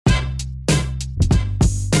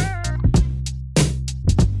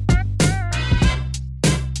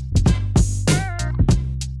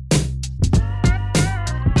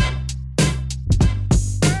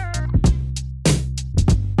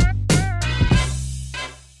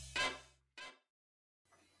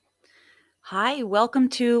Hi, welcome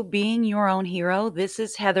to Being Your Own Hero. This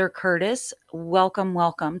is Heather Curtis. Welcome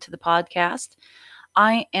to the podcast.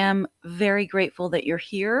 I am very grateful that you're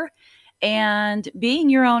here. And Being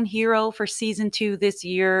Your Own Hero for season 2 this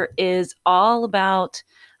year is all about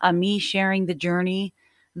me sharing the journey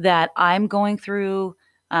that I'm going through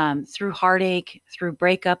heartache, through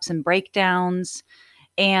breakups and breakdowns,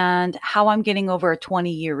 and how I'm getting over a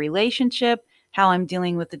 20-year relationship, how I'm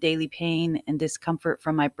dealing with the daily pain and discomfort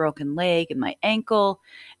from my broken leg and my ankle,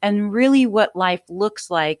 and really what life looks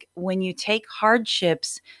like when you take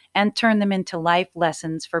hardships and turn them into life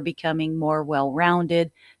lessons for becoming more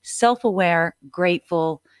well-rounded, self-aware,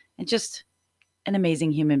 grateful, and just an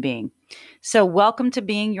amazing human being. So, welcome to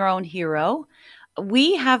Being Your Own Hero.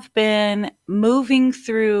 We have been moving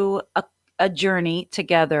through a journey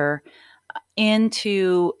together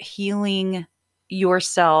into healing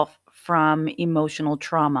yourself from emotional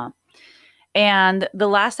trauma. And the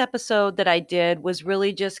last episode that I did was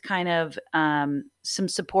really just kind of some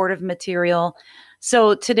supportive material.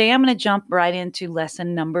 So today I'm going to jump right into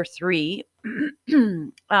lesson number 3.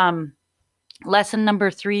 Lesson number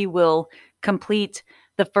 3 will complete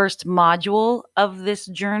the first module of this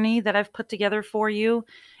journey that I've put together for you.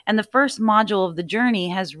 And the first module of the journey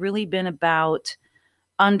has really been about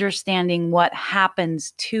understanding what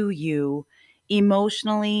happens to you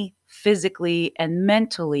emotionally, physically, and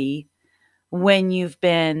mentally when you've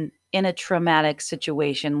been in a traumatic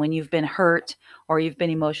situation, when you've been hurt or you've been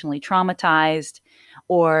emotionally traumatized,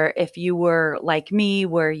 or if you were like me,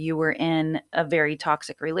 where you were in a very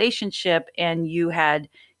toxic relationship and you had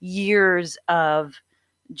years of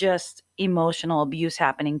just emotional abuse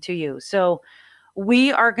happening to you. So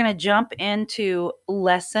we are going to jump into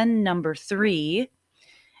lesson number 3.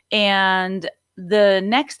 And the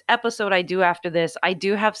next episode I do after this, I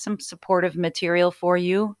do have some supportive material for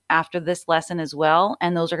you after this lesson as well.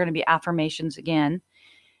 And those are going to be affirmations again.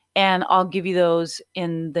 And I'll give you those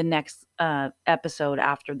in the next episode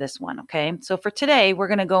after this one. Okay. So for today, we're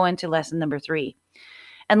going to go into lesson number 3.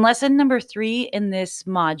 And lesson number 3 in this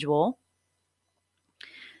module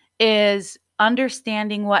is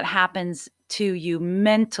understanding what happens to you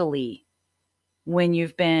mentally when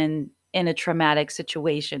you've been in a traumatic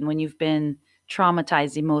situation, when you've been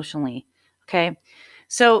traumatized emotionally. Okay.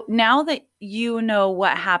 So now that you know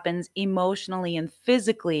what happens emotionally and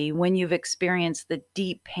physically when you've experienced the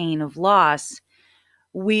deep pain of loss,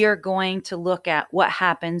 we are going to look at what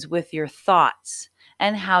happens with your thoughts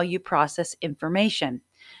and how you process information.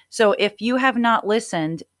 So if you have not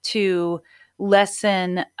listened to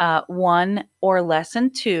lesson 1 or lesson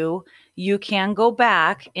 2, you can go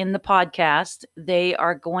back in the podcast. They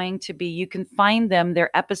are going to be, you can find them,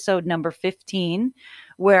 they're episode number 15,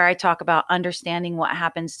 where I talk about understanding what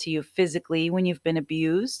happens to you physically when you've been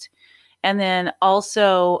abused. And then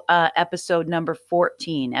also episode number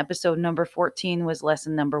 14. Episode number 14 was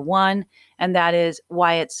lesson number 1, and that is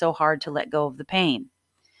why it's so hard to let go of the pain.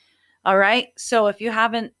 All right. So if you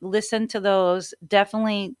haven't listened to those,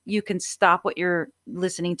 definitely you can stop what you're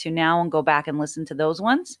listening to now and go back and listen to those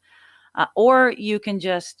ones. Or you can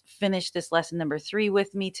just finish this lesson number 3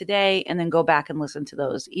 with me today and then go back and listen to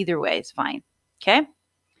those. Either way is fine. Okay.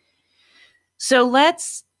 So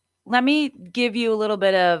let me give you a little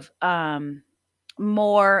bit of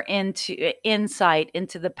more into insight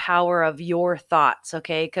into the power of your thoughts.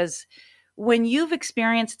 Okay. Because when you've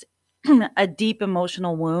experienced a deep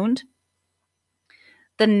emotional wound,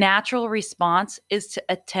 the natural response is to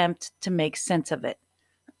attempt to make sense of it.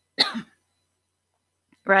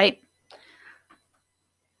 Right?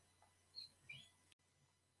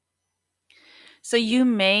 So you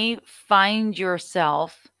may find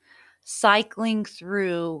yourself cycling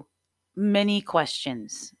through many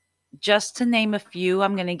questions. Just to name a few,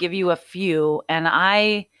 I'm going to give you a few, and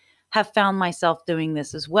I have found myself doing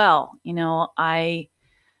this as well. I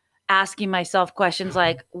asking myself questions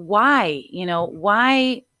like, why?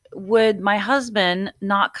 Why would my husband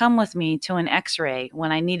not come with me to an x-ray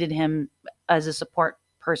when I needed him as a support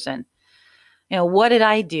person? What did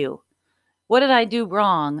I do? What did I do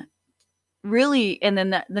wrong? Really, and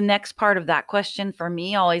then the next part of that question for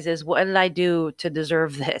me always is, what did I do to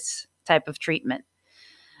deserve this type of treatment?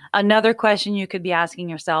 Another question you could be asking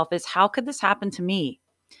yourself is, how could this happen to me?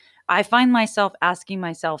 I find myself asking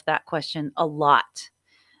myself that question a lot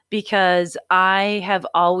because I have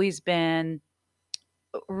always been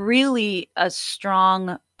really a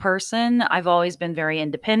strong person. I've always been very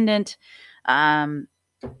independent,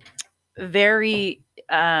 very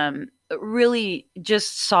really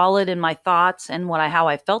just solid in my thoughts and how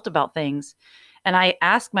I felt about things. And I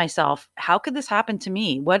ask myself, how could this happen to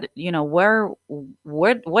me? What did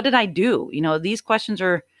I do? These questions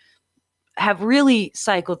have really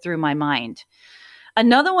cycled through my mind.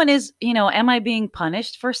 Another one is, am I being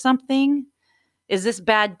punished for something? Is this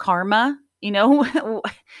bad karma?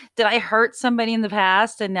 Did I hurt somebody in the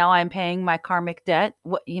past and now I'm paying my karmic debt?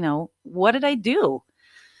 What did I do?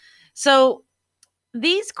 So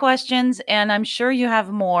these questions, and I'm sure you have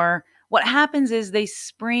more, what happens is they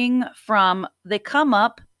come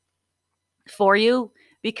up for you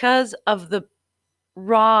because of the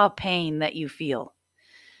raw pain that you feel.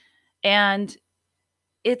 And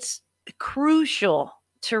it's crucial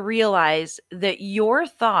to realize that your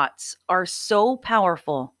thoughts are so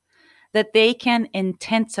powerful that they can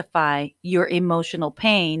intensify your emotional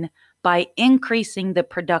pain by increasing the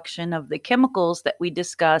production of the chemicals that we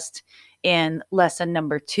discussed in lesson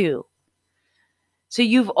number 2. So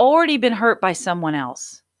you've already been hurt by someone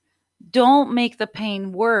else. Don't make the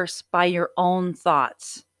pain worse by your own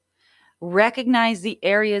thoughts. Recognize the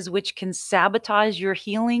areas which can sabotage your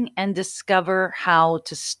healing and discover how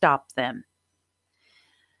to stop them.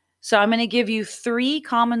 So I'm going to give you 3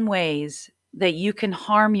 common ways that you can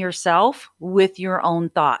harm yourself with your own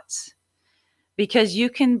thoughts, because you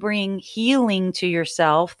can bring healing to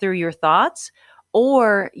yourself through your thoughts,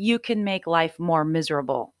 or you can make life more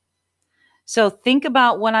miserable. So think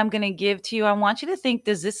about what I'm going to give to you. I want you to think,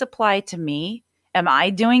 does this apply to me? Am I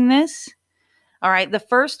doing this? All right. The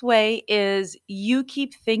first way is you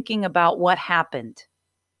keep thinking about what happened.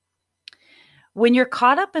 When you're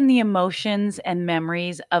caught up in the emotions and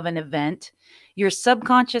memories of an event, your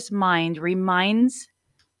subconscious mind responds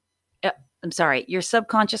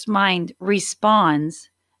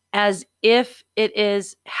as if it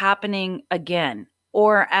is happening again,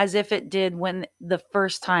 or as if it did when the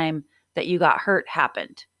first time that you got hurt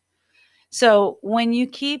happened. So when you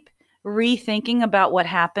keep rethinking about what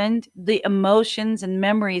happened, the emotions and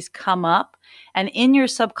memories come up, and in your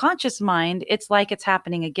subconscious mind, it's like it's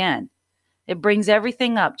happening again. It brings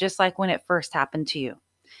everything up just like when it first happened to you.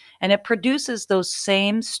 And it produces those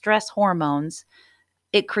same stress hormones.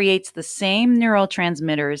 It creates the same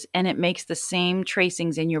neurotransmitters, and it makes the same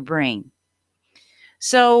tracings in your brain.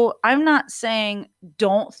 So I'm not saying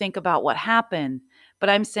don't think about what happened, but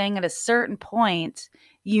I'm saying at a certain point,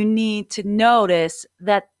 you need to notice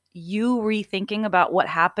that you rethinking about what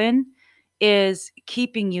happened is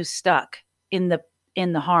keeping you stuck in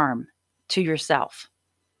the harm to yourself.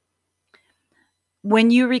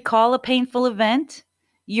 When you recall a painful event,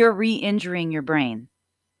 you're re-injuring your brain.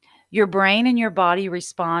 Your brain and your body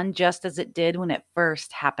respond just as it did when it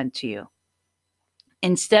first happened to you.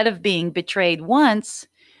 Instead of being betrayed once,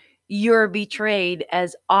 you're betrayed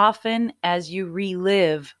as often as you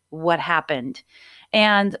relive what happened.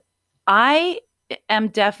 And I am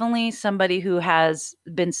definitely somebody who has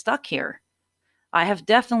been stuck here. I have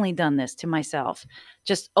definitely done this to myself,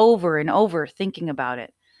 just over and over thinking about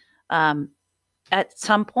it. At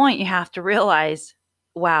some point, you have to realize,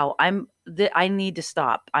 wow, I need to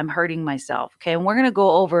stop. I'm hurting myself. Okay. And we're going to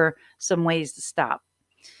go over some ways to stop.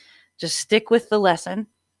 Just stick with the lesson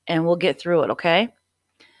and we'll get through it. Okay.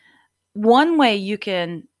 One way you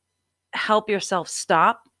can help yourself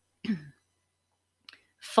stop,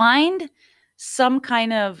 find some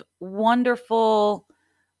kind of wonderful,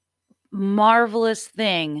 marvelous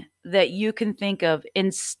thing that you can think of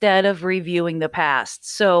instead of reviewing the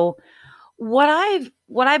past. So what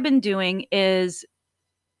I've been doing is,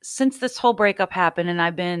 since this whole breakup happened and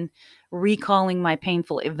I've been recalling my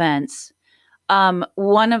painful events,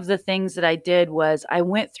 one of the things that I did was I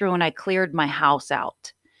went through and I cleared my house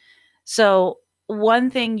out. So one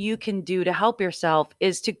thing you can do to help yourself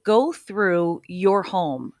is to go through your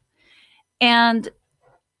home and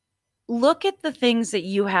look at the things that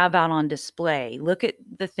you have out on display. Look at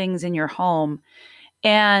the things in your home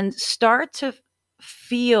and start to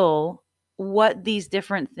feel what these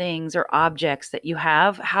different things or objects that you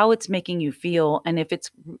have, how it's making you feel, and if it's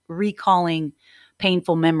recalling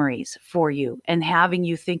painful memories for you and having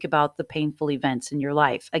you think about the painful events in your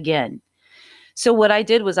life again. So what I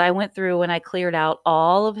did was I went through and I cleared out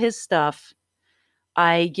all of his stuff.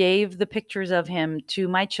 I gave the pictures of him to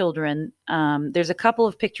my children. There's a couple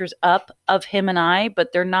of pictures up of him and I,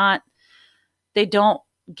 but they don't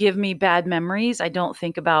give me bad memories. I don't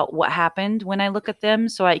think about what happened when I look at them.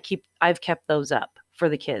 So I've kept those up for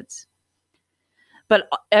the kids. But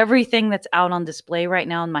everything that's out on display right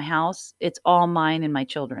now in my house, it's all mine and my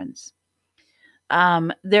children's.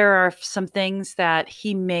 There are some things that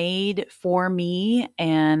he made for me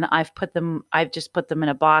and I've just put them in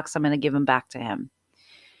a box. I'm going to give them back to him.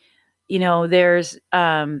 There's,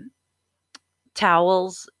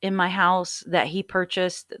 towels in my house that he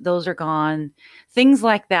purchased. Those are gone. Things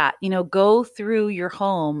like that. Go through your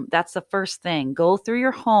home. That's the first thing. Go through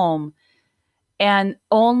your home and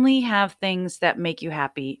only have things that make you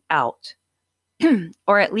happy out.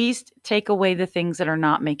 Or at least take away the things that are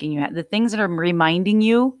not making you happy. The things that are reminding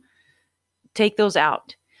you, take those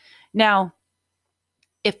out. Now,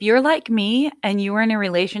 if you're like me and you were in a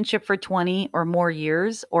relationship for 20 or more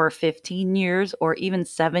years, or 15 years, or even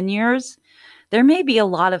 7 years, there may be a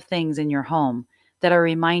lot of things in your home that are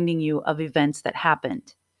reminding you of events that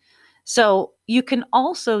happened. So you can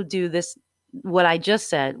also do this, what I just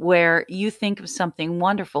said, where you think of something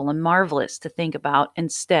wonderful and marvelous to think about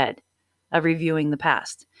instead of reviewing the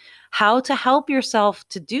past. How to help yourself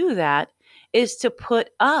to do that is to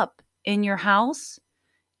put up in your house,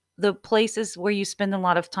 the places where you spend a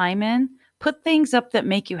lot of time in, put things up that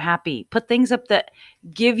make you happy. Put things up that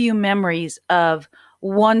give you memories of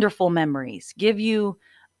wonderful memories, give you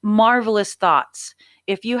marvelous thoughts.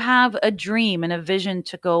 If you have a dream and a vision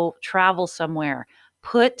to go travel somewhere,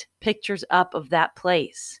 put pictures up of that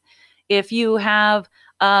place. If you have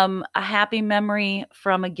a happy memory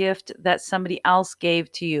from a gift that somebody else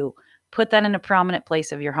gave to you, put that in a prominent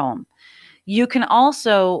place of your home. You can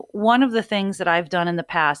also, one of the things that I've done in the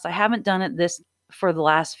past, I haven't done it this for the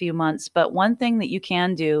last few months, but one thing that you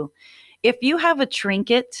can do, if you have a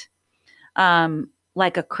trinket,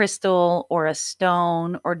 like a crystal or a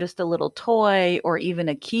stone or just a little toy or even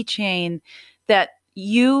a keychain that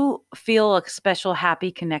you feel a special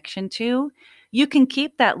happy connection to, you can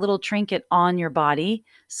keep that little trinket on your body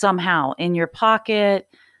somehow, in your pocket,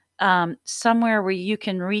 somewhere where you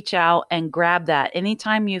can reach out and grab that.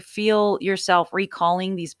 Anytime you feel yourself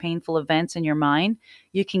recalling these painful events in your mind,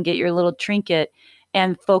 you can get your little trinket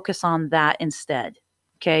and focus on that instead.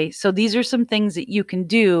 Okay, so these are some things that you can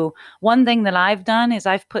do. One thing that I've done is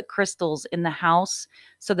I've put crystals in the house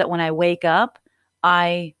so that when I wake up,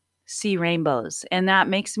 I see rainbows, and that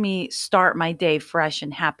makes me start my day fresh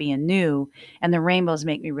and happy and new. And the rainbows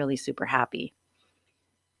make me really super happy.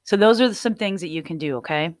 So those are some things that you can do.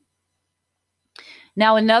 Okay.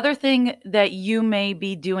 Now, another thing that you may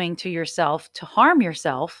be doing to yourself to harm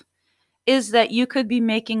yourself is that you could be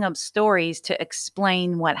making up stories to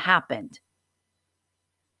explain what happened.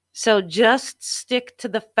 So just stick to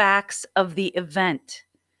the facts of the event.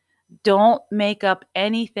 Don't make up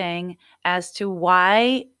anything as to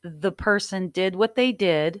why the person did what they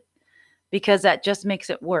did, because that just makes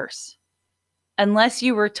it worse. Unless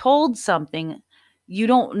you were told something, you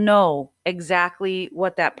don't know exactly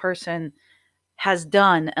what that person has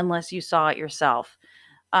done unless you saw it yourself.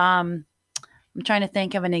 I'm trying to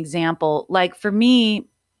think of an example. Like for me,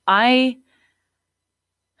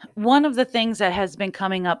 one of the things that has been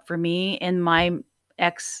coming up for me in my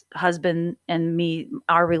ex-husband and me,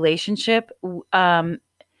 our relationship, I'm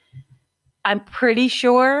pretty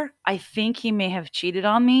sure, I think he may have cheated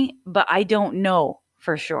on me, but I don't know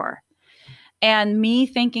for sure. And me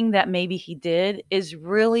thinking that maybe he did is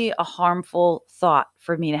really a harmful thought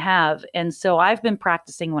for me to have. And so I've been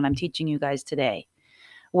practicing what I'm teaching you guys today,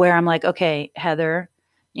 where I'm like, okay, Heather,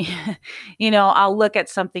 I'll look at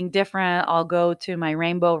something different. I'll go to my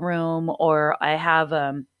rainbow room, or I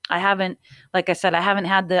haven't, like I said, I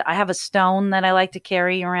have a stone that I like to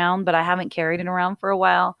carry around, but I haven't carried it around for a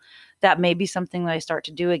while. That may be something that I start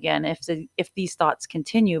to do again if these thoughts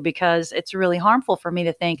continue, because it's really harmful for me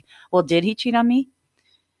to think, well, did he cheat on me?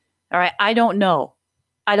 All right. I don't know.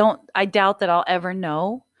 I doubt that I'll ever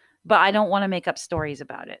know, but I don't want to make up stories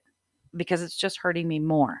about it because it's just hurting me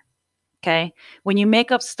more. Okay. When you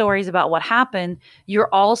make up stories about what happened, you're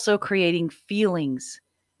also creating feelings,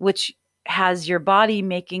 which has your body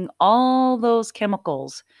making all those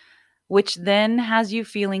chemicals, which then has you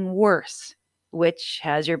feeling worse, which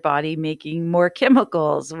has your body making more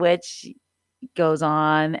chemicals, which goes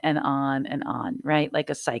on and on and on, right? Like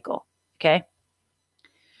a cycle. Okay.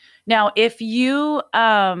 Now, if you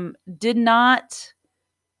did not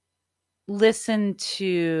listen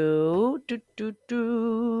to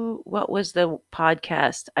what was the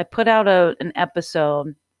podcast? I put out an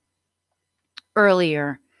episode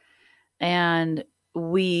earlier, and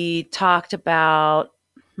we talked about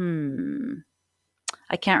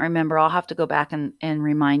I can't remember. I'll have to go back and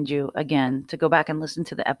remind you again to go back and listen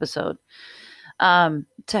to the episode to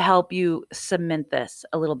help you cement this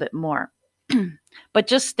a little bit more. But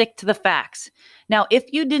just stick to the facts. Now, if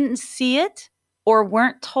you didn't see it or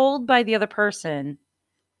weren't told by the other person,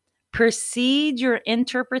 proceed your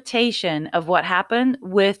interpretation of what happened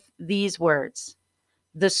with these words.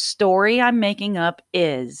 The story I'm making up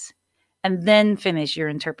is, and then finish your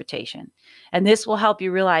interpretation. And this will help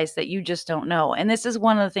you realize that you just don't know. And this is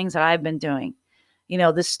one of the things that I've been doing.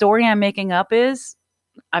 The story I'm making up is,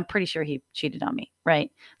 I'm pretty sure he cheated on me,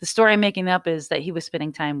 right? The story I'm making up is that he was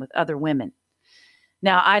spending time with other women.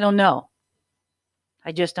 Now, I don't know.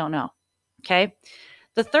 I just don't know. Okay.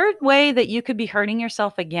 The third way that you could be hurting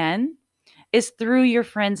yourself again is through your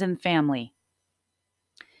friends and family.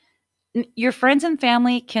 Your friends and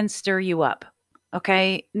family can stir you up.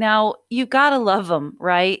 Okay. Now you got to love them,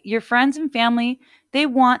 right? Your friends and family, they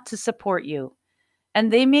want to support you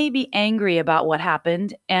and they may be angry about what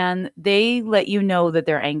happened and they let you know that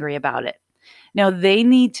they're angry about it. Now they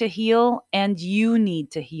need to heal and you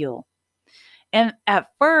need to heal. And at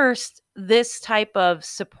first, this type of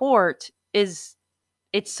support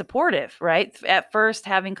it's supportive, right? At first,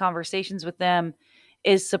 having conversations with them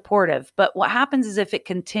is supportive. But what happens is if it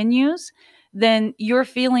continues, then your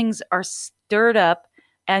feelings are stirred up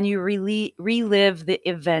and you relive the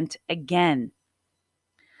event again.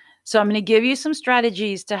 So I'm going to give you some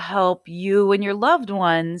strategies to help you and your loved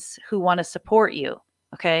ones who want to support you.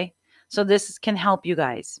 Okay. So this can help you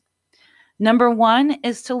guys. Number one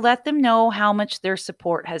is to let them know how much their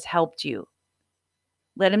support has helped you.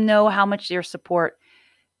 Let them know how much their support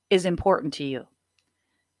is important to you.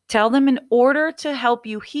 Tell them in order to help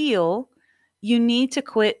you heal, you need to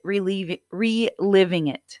quit reliving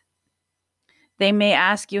it. They may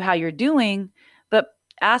ask you how you're doing, but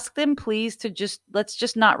ask them please to let's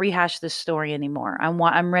just not rehash this story anymore.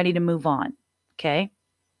 I'm ready to move on. Okay?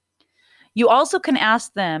 You also can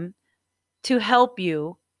ask them to help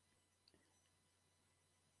you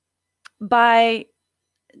by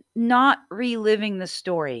not reliving the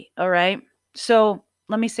story, all right? So,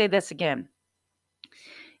 let me say this again.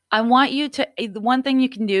 I want you to, the one thing you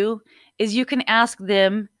can do is you can ask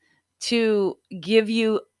them to give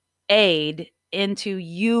you aid into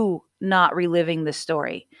you not reliving the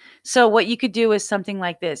story. So what you could do is something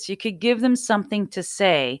like this. You could give them something to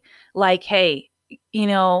say like, hey,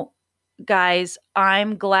 guys,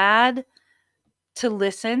 I'm glad to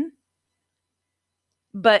listen,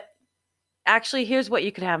 but actually here's what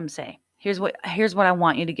you could have them say. Here's what I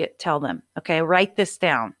want you to tell them. Okay, write this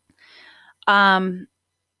down. I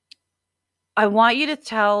want you to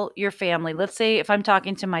tell your family, let's say if I'm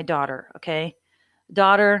talking to my daughter, okay?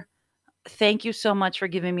 Daughter, thank you so much for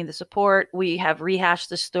giving me the support. We have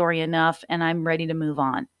rehashed the story enough and I'm ready to move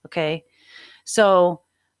on, okay? So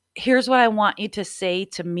here's what I want you to say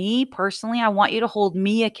to me personally. I want you to hold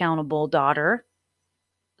me accountable, daughter,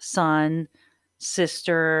 son,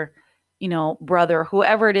 sister, brother,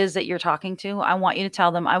 whoever it is that you're talking to. I want you to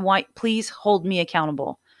tell them, please hold me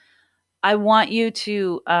accountable. I want you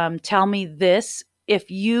to tell me this.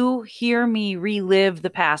 If you hear me relive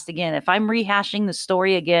the past again, if I'm rehashing the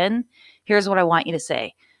story again, here's what I want you to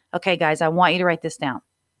say. Okay, guys, I want you to write this down.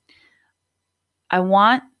 I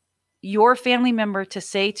want your family member to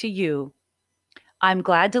say to you, I'm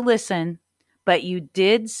glad to listen, but you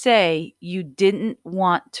did say you didn't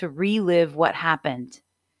want to relive what happened.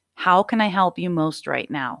 How can I help you most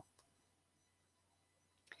right now?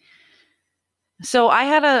 So I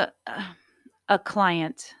had a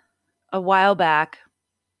client a while back,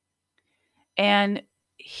 and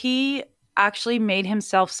he actually made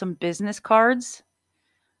himself some business cards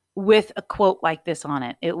with a quote like this on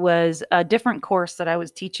it. It was a different course that I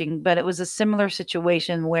was teaching, but it was a similar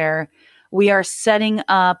situation where we are setting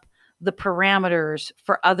up the parameters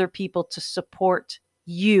for other people to support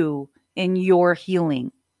you in your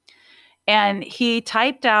healing. And he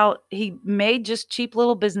made just cheap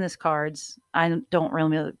little business cards. I don't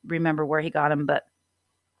really remember where he got them, but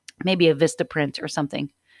maybe a Vistaprint or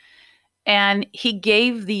something. And he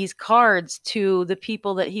gave these cards to the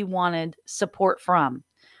people that he wanted support from.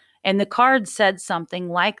 And the card said something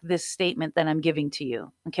like this statement that I'm giving to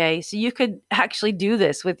you. Okay. So you could actually do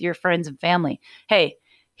this with your friends and family. Hey,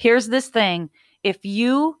 here's this thing. If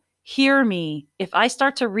you hear me, if I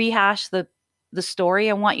start to rehash the story,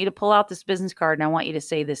 I want you to pull out this business card and I want you to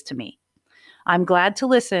say this to me. I'm glad to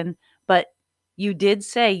listen, but you did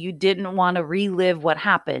say you didn't want to relive what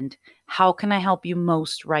happened. How can I help you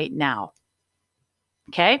most right now?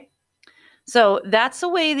 Okay. So that's a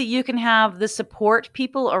way that you can have the support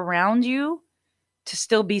people around you to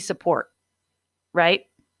still be support, right?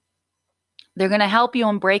 They're going to help you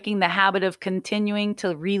in breaking the habit of continuing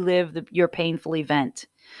to relive your painful event.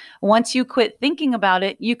 Once you quit thinking about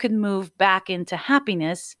it, you can move back into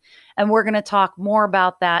happiness. And we're going to talk more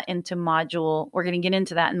about that we're going to get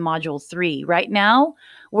into that in module 3. Right now,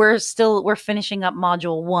 we're finishing up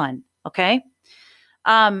module 1. Okay.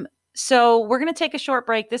 So we're going to take a short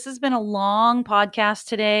break. This has been a long podcast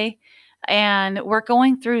today, and we're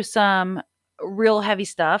going through some real heavy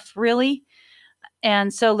stuff, really.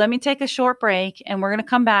 And so let me take a short break, and we're going to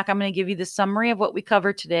come back. I'm going to give you the summary of what we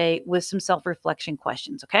covered today with some self-reflection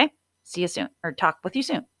questions. Okay. See you soon, or talk with you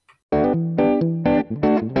soon.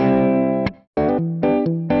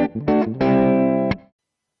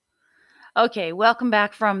 Okay, welcome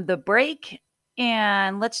back from the break,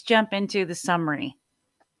 and let's jump into the summary.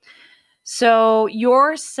 So,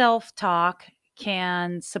 your self talk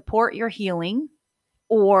can support your healing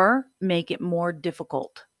or make it more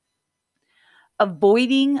difficult.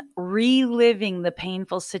 Avoiding reliving the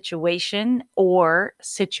painful situation or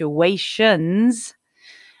situations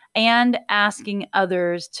and asking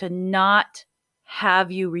others to not have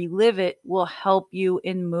you relive it will help you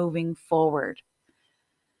in moving forward.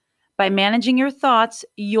 By managing your thoughts,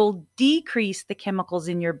 you'll decrease the chemicals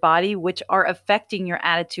in your body, which are affecting your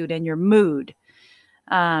attitude and your mood.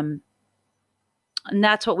 Um, and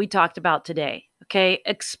that's what we talked about today. Okay.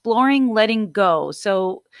 Exploring letting go.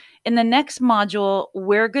 So, in the next module,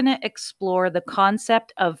 we're going to explore the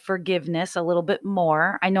concept of forgiveness a little bit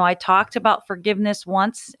more. I know I talked about forgiveness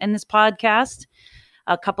once in this podcast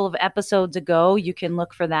a couple of episodes ago. You can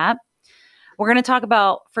look for that. We're going to talk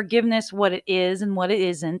about forgiveness, what it is and what it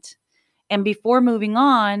isn't. And before moving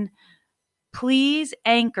on, please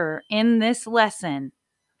anchor in this lesson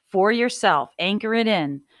for yourself, anchor it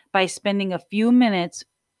in by spending a few minutes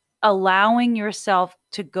allowing yourself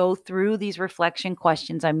to go through these reflection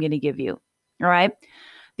questions I'm going to give you. All right.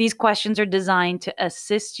 These questions are designed to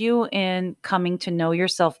assist you in coming to know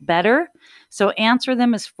yourself better. So answer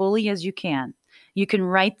them as fully as you can. You can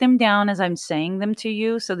write them down as I'm saying them to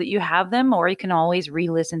you so that you have them, or you can always re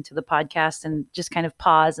listen to the podcast and just kind of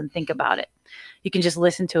pause and think about it. You can just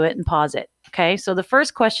listen to it and pause it. Okay. So the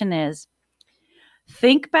first question is,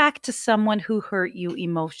 think back to someone who hurt you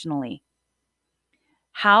emotionally.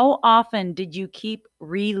 How often did you keep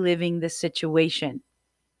reliving the situation?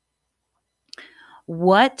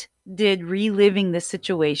 What did reliving the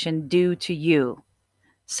situation do to you?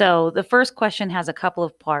 So the first question has a couple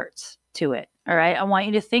of parts to it. All right. I want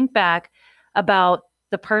you to think back about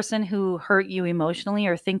the person who hurt you emotionally,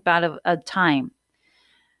 or think about a time,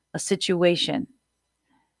 a situation.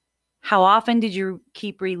 How often did you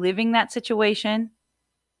keep reliving that situation?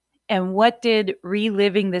 And what did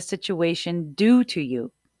reliving the situation do to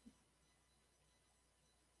you?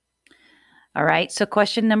 All right. So,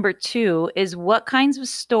 question number 2 is, what kinds of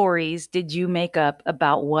stories did you make up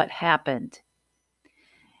about what happened?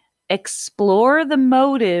 Explore the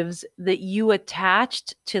motives that you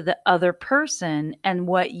attached to the other person and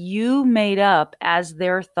what you made up as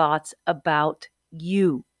their thoughts about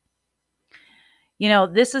you. You know,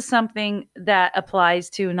 this is something that applies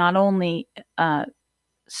to not only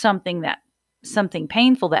something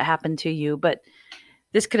painful that happened to you, but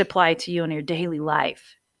this could apply to you in your daily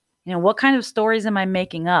life. You know, what kind of stories am I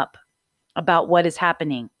making up about what is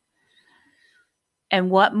happening? And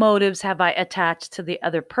what motives have I attached to the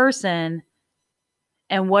other person?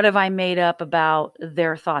 And what have I made up about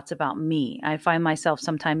their thoughts about me? I find myself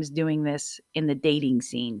sometimes doing this in the dating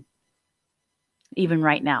scene, even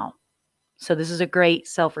right now. So this is a great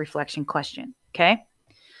self-reflection question. Okay.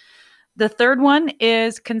 The third one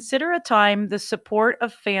is, consider a time the support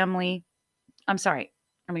of family. I'm sorry.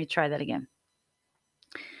 I'm going to try that again.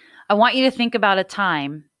 I want you to think about a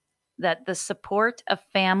time that the support of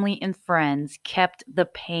family and friends kept the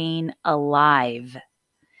pain alive.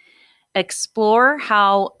 Explore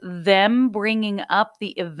how them bringing up the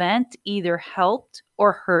event either helped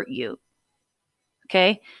or hurt you.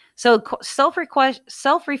 Okay. So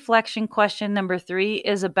self-reflection question number 3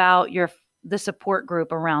 is about the support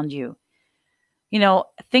group around you. You know,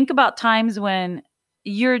 think about times when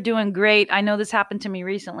you're doing great. I know this happened to me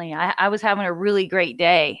recently. I was having a really great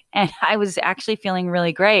day and I was actually feeling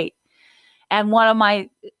really great. And one of my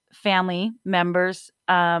family members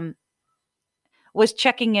was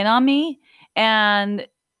checking in on me. And,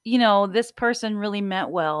 you know, this person really meant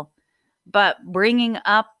well. But bringing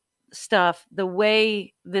up stuff, the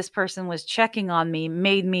way this person was checking on me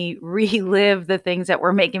made me relive the things that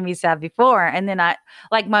were making me sad before. And then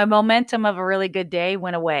my momentum of a really good day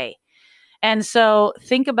went away. And so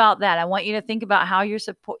think about that. I want you to think about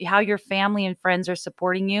how your family and friends are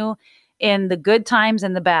supporting you in the good times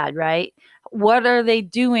and the bad, right? What are they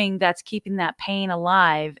doing that's keeping that pain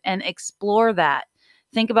alive? And explore that.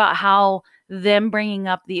 Think about how them bringing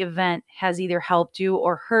up the event has either helped you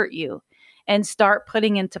or hurt you, and start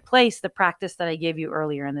putting into place the practice that I gave you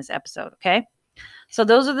earlier in this episode. Okay. So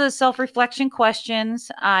those are the self-reflection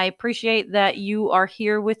questions. I appreciate that you are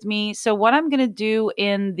here with me. So what I'm going to do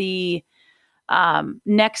in the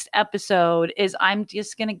next episode is I'm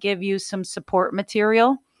just going to give you some support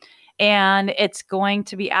material, and it's going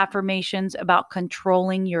to be affirmations about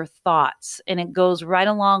controlling your thoughts. And it goes right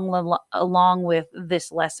along with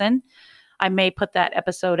this lesson. I may put that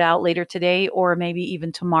episode out later today or maybe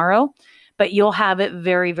even tomorrow. but you'll have it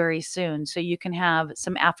very, very soon. So you can have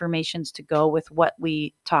some affirmations to go with what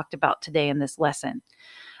we talked about today in this lesson.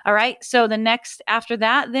 All right. So the next after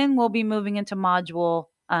that, then we'll be moving into module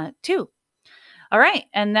 2. All right.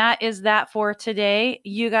 And that is that for today.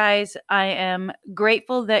 You guys, I am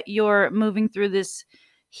grateful that you're moving through this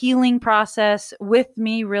healing process with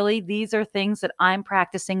me. Really, these are things that I'm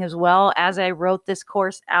practicing as well. As I wrote this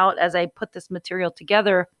course out, as I put this material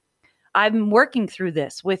together, I'm working through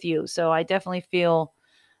this with you. So I definitely feel,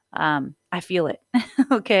 I feel it.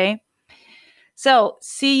 Okay. So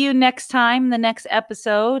see you next time, the next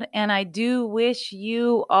episode. And I do wish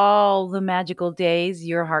you all the magical days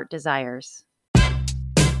your heart desires.